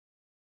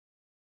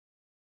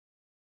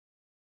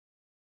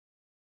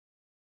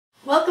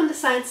Welcome to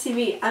Science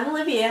TV. I'm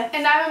Olivia.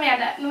 And I'm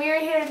Amanda, and we are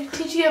here to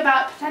teach you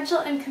about potential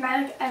and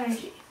kinetic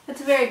energy.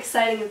 It's a very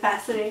exciting and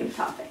fascinating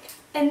topic.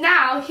 And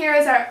now, here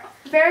is our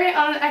very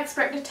own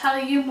expert to tell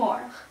you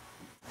more.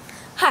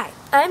 Hi,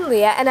 I'm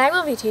Leah, and I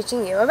will be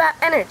teaching you about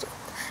energy.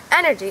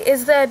 Energy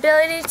is the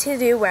ability to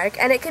do work,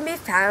 and it can be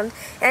found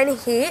in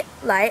heat,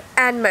 light,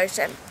 and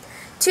motion.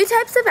 Two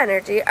types of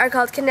energy are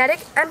called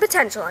kinetic and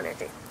potential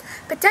energy.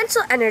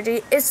 Potential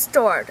energy is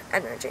stored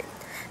energy.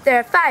 There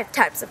are 5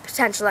 types of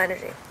potential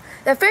energy.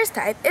 The first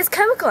type is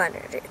chemical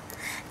energy.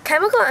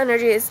 Chemical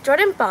energy is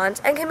stored in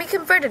bonds and can be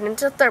converted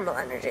into thermal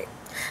energy.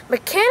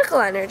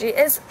 Mechanical energy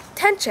is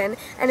tension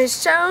and is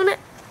shown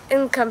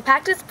in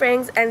compacted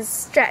springs and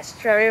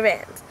stretched rubber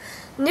bands.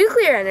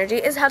 Nuclear energy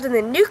is held in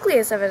the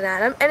nucleus of an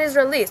atom and is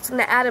released when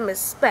the atom is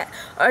split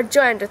or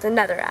joined with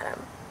another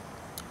atom.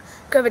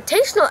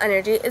 Gravitational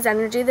energy is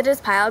energy that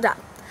is piled up.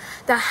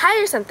 The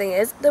higher something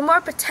is, the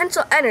more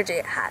potential energy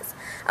it has.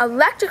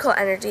 Electrical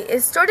energy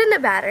is stored in a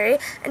battery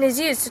and is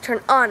used to turn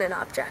on an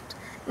object.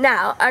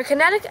 Now, our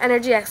kinetic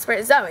energy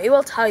expert Zoe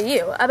will tell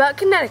you about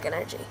kinetic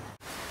energy.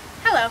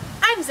 Hello,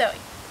 I'm Zoe.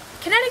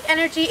 Kinetic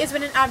energy is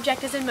when an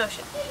object is in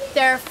motion.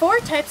 There are 4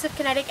 types of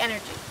kinetic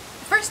energy.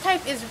 The first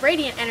type is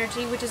radiant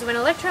energy, which is when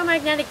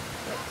magnetic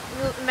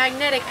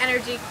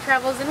energy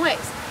travels in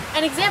waves.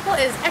 An example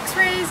is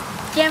X-rays,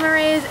 gamma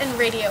rays, and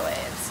radio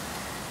waves.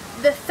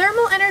 The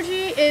thermal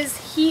energy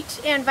is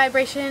heat and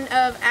vibration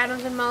of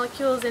atoms and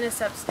molecules in a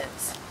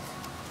substance.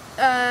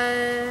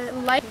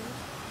 Light.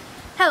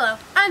 Hello,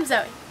 I'm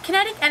Zoe.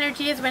 Kinetic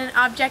energy is when an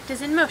object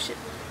is in motion.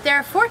 There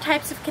are 4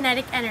 types of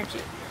kinetic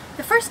energy.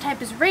 The first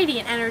type is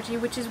radiant energy,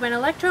 which is when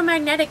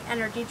electromagnetic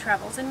energy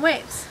travels in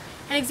waves.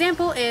 An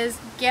example is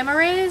gamma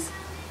rays,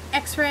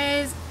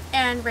 X-rays,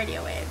 and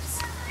radio waves.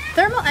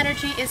 Thermal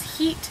energy is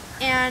heat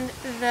and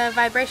the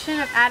vibration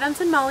of atoms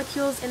and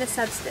molecules in a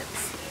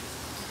substance.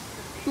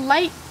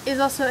 Light is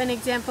also an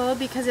example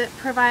because it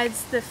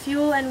provides the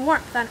fuel and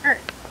warmth on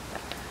Earth.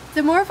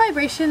 The more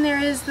vibration there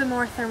is, the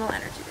more thermal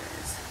energy there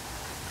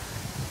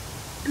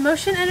is.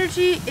 Motion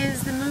energy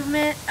is the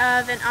movement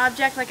of an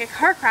object like a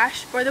car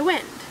crash or the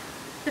wind.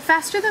 The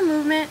faster the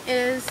movement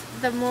is,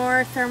 the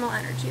more thermal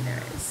energy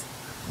there is.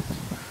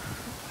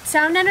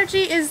 Sound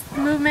energy is the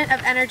movement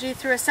of energy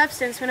through a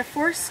substance when a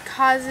force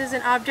causes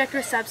an object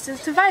or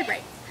substance to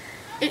vibrate.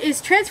 It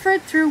is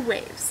transferred through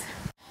waves.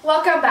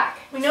 Welcome back.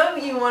 We know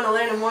you want to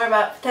learn more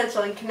about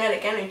potential and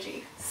kinetic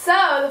energy.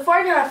 So, the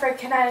formula for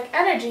kinetic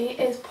energy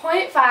is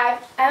 0.5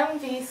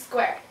 mv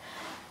squared.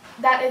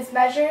 That is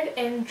measured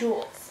in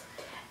joules.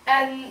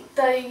 And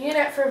the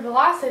unit for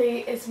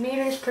velocity is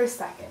meters per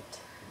second.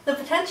 The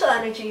potential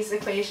energy's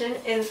equation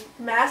is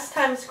mass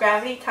times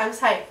gravity times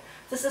height.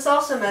 This is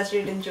also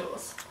measured in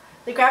joules.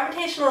 The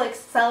gravitational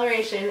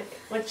acceleration,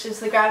 which is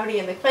the gravity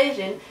in the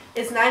equation,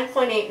 is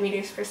 9.8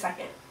 meters per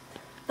second.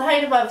 The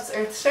height above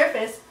Earth's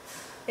surface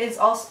is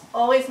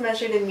always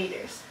measured in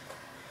meters.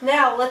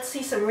 Now let's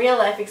see some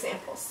real-life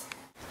examples.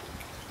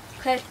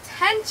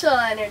 Potential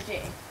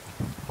energy.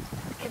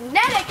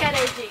 Kinetic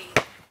energy.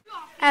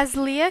 As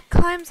Leah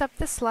climbs up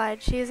the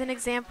slide, she is an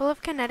example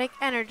of kinetic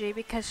energy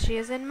because she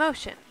is in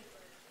motion.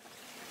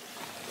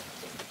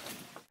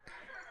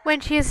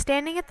 When she is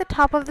standing at the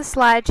top of the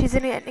slide, she's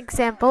an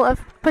example of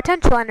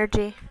potential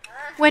energy.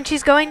 When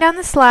she's going down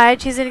the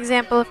slide, she's an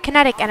example of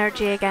kinetic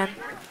energy again.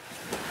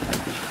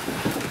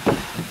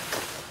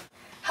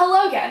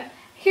 Hello again.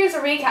 Here's a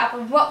recap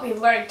of what we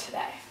learned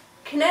today.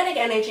 Kinetic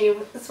energy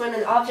is when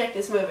an object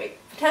is moving.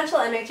 Potential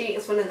energy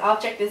is when an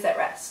object is at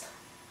rest.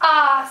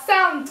 Ah,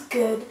 sounds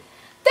good.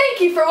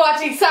 Thank you for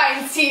watching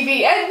Science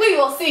TV, and we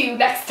will see you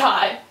next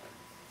time.